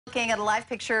Looking at a live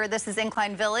picture, this is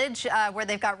Incline Village, where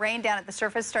they've got rain down at the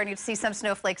surface, starting to see some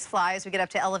snowflakes fly as we get up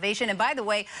to elevation. And by the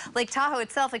way, Lake Tahoe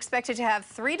itself expected to have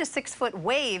 3 to 6 foot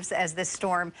waves as this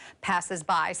storm passes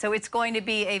by. So it's going to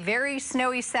be a very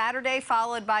snowy Saturday,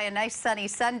 followed by a nice sunny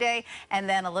Sunday, and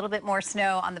then a little bit more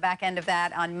snow on the back end of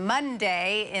that on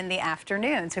Monday in the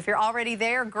afternoon. So if you're already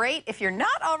there, great. If you're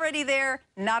not already there,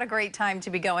 not a great time to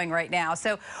be going right now.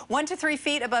 So 1 to 3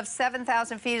 feet above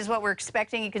 7,000 feet is what we're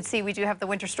expecting. You can see we do have the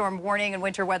winter storm warning and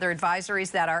winter weather advisories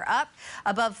that are up.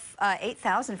 Above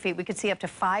 8,000 feet, we could see up to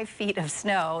 5 feet of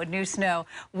snow, new snow.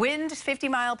 Wind,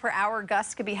 50-mile-per-hour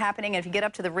gusts could be happening. And if you get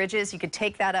up to the ridges, you could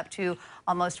take that up to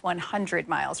almost 100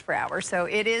 miles per hour. So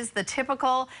it is the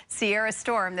typical Sierra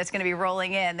storm that's going to be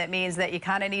rolling in. That means that you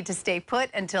kind of need to stay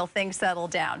put until things settle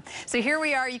down. So here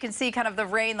we are. You can see kind of the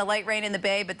rain, the light rain in the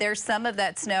bay, but there's some of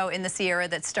that snow in the Sierra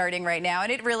that's starting right now.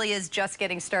 And it really is just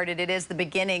getting started. It is the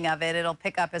beginning of it. It'll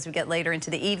pick up as we get later into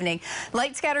the evening.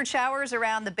 Light scattered showers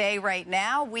around the bay right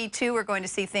now. We too are going to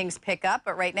see things pick up,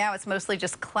 but right now it's mostly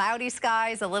just cloudy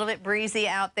skies, a little bit breezy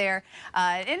out there.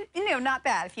 And, you know, not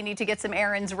bad if you need to get some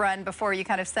errands run before you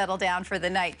kind of settle down for the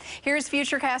night. Here's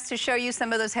Futurecast to show you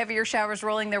some of those heavier showers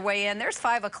rolling their way in. There's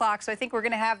 5 o'clock, so I think we're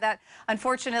going to have that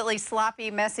unfortunately sloppy,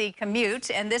 messy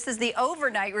commute. And this is the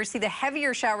overnight. We're going to see the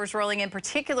heavier showers rolling in,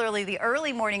 particularly the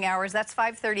early morning hours. That's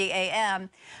 5:30 a.m.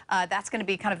 That's going to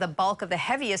be kind of the bulk of the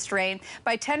heaviest rain.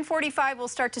 By 10:45, we'll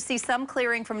start to see some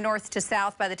clearing from north to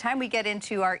south. By the time we get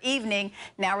into our evening,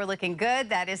 now we're looking good.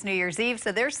 That is New Year's Eve,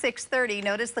 so there's 6:30.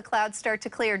 Notice the clouds start to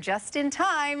clear just in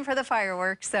time for the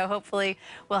fireworks, so hopefully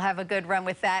we'll have a good run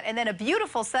with that. And then a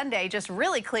beautiful Sunday, just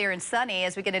really clear and sunny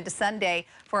as we get into Sunday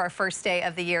for our first day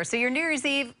of the year. So your New Year's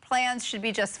Eve plans should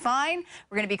be just fine.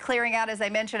 We're going to be clearing out, as I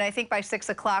mentioned. I think by 6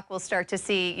 o'clock we'll start to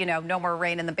see, you know, no more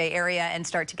rain in the Bay Area and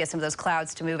start to get some of those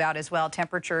clouds to move out as well.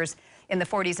 Temperatures in the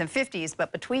 40s and 50s,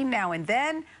 but between now and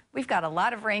then, we've got a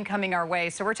lot of rain coming our way.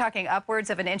 So we're talking upwards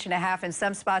of 1.5 inches in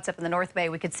some spots up in the North Bay.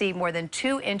 We could see more than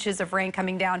 2 inches of rain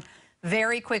coming down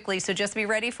very quickly, so just be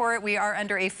ready for it. We are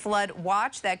under a flood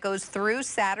watch that goes through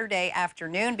Saturday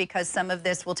afternoon because some of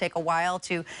this will take a while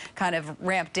to kind of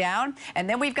ramp down. And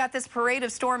then we've got this parade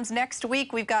of storms next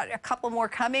week. We've got a couple more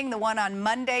coming. The one on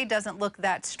Monday doesn't look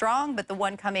that strong, but the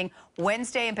one coming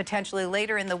Wednesday and potentially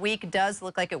later in the week does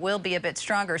look like it will be a bit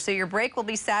stronger. So your break will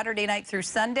be Saturday night through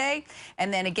Sunday.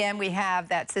 And then again, we have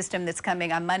that system that's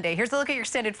coming on Monday. Here's a look at your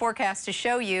extended forecast to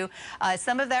show you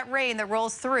some of that rain that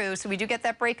rolls through. So we do get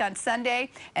that break on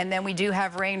Sunday, and then we do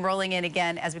have rain rolling in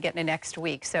again as we get into next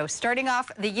week. So starting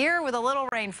off the year with a little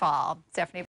rainfall. Stephanie.